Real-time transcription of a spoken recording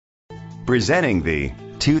Presenting the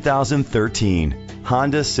 2013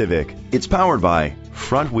 Honda Civic. It's powered by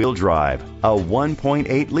front-wheel drive, a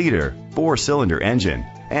 1.8-liter 4-cylinder engine,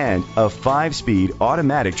 and a 5-speed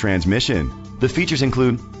automatic transmission. The features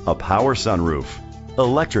include a power sunroof,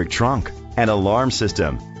 electric trunk, an alarm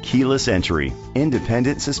system, keyless entry,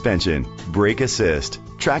 independent suspension, brake assist,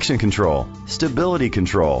 traction control, stability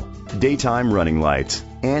control, daytime running lights,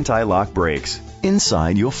 anti-lock brakes.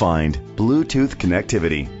 Inside you'll find Bluetooth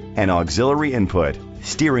connectivity, an auxiliary input,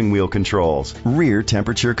 steering wheel controls, rear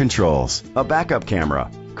temperature controls, a backup camera,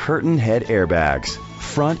 curtain head airbags,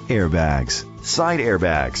 front airbags,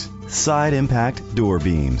 side impact door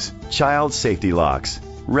beams, child safety locks.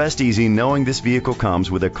 Rest easy knowing this vehicle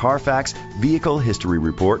comes with a Carfax Vehicle History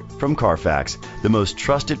Report from Carfax, the most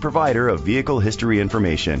trusted provider of vehicle history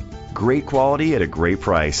information. Great quality at a great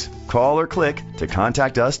price. Call or click to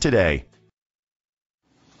contact us today.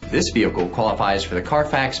 This vehicle qualifies for the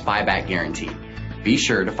Carfax buyback guarantee. Be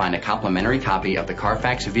sure to find a complimentary copy of the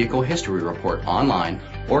Carfax Vehicle History Report online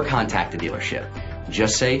or contact the dealership.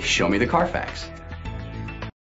 Just say, "Show me the Carfax."